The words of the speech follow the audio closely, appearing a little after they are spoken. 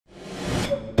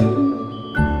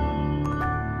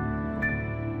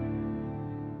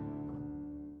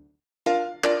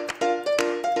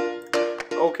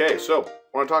so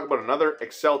I want to talk about another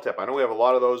Excel tip. I know we have a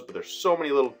lot of those, but there's so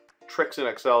many little tricks in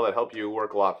Excel that help you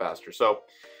work a lot faster. So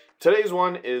today's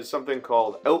one is something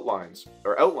called outlines,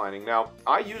 or outlining. Now,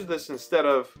 I use this instead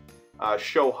of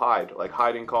show hide, like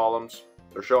hiding columns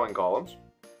or showing columns.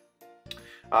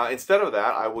 Instead of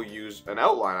that, I will use an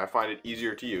outline. I find it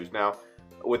easier to use. Now,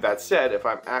 with that said, if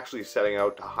I'm actually setting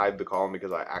out to hide the column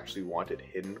because I actually want it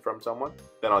hidden from someone,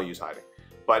 then I'll use hiding.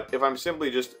 But if I'm simply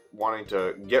just wanting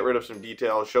to get rid of some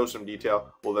detail, show some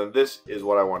detail, well then this is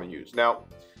what I want to use. Now,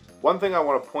 one thing I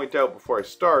want to point out before I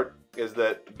start is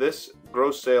that this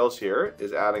gross sales here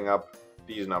is adding up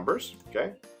these numbers,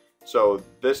 okay? So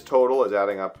this total is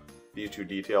adding up these two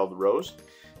detailed rows.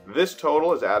 This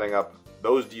total is adding up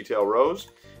those detail rows.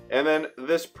 And then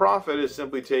this profit is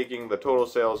simply taking the total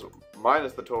sales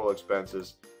minus the total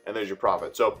expenses, and there's your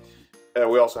profit. So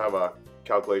we also have a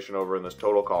calculation over in this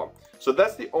total column. So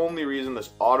that's the only reason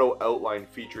this auto outline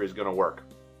feature is going to work.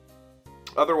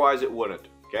 Otherwise it wouldn't,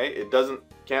 okay? It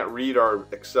can't read our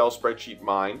Excel spreadsheet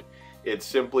mind. It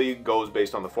simply goes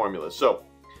based on the formulas. So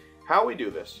how we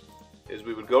do this is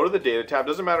we would go to the data tab.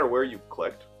 Doesn't matter where you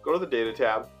clicked. Go to the data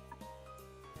tab.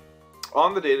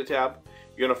 On the data tab,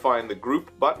 you're going to find the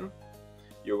group button.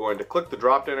 You're going to click the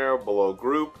drop down arrow below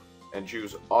group and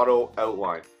choose auto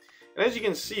outline. And as you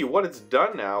can see, what it's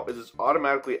done now is it's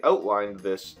automatically outlined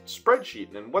this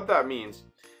spreadsheet. And what that means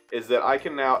is that I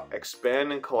can now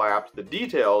expand and collapse the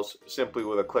details simply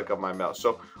with a click of my mouse.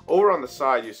 So over on the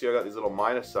side, you see I got these little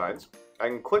minus signs. I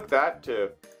can click that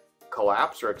to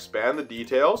collapse or expand the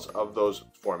details of those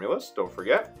formulas, don't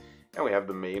forget. And we have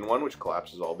the main one, which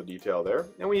collapses all the detail there.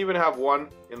 And we even have one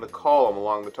in the column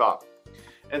along the top.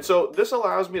 And so this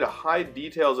allows me to hide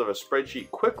details of a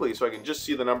spreadsheet quickly so I can just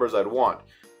see the numbers I'd want.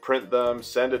 Print them,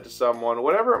 send it to someone,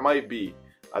 whatever it might be.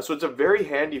 So it's a very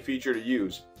handy feature to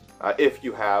use if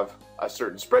you have a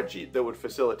certain spreadsheet that would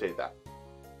facilitate that.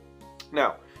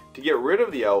 Now, to get rid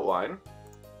of the outline,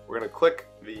 we're going to click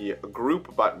the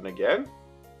group button again.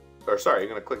 Or sorry, you're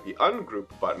going to click the ungroup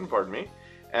button, pardon me.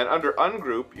 And under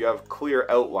ungroup, you have clear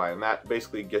outline. That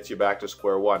basically gets you back to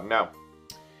square one. Now,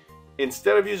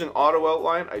 instead of using auto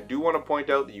outline, I do want to point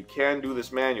out that you can do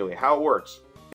this manually. How it works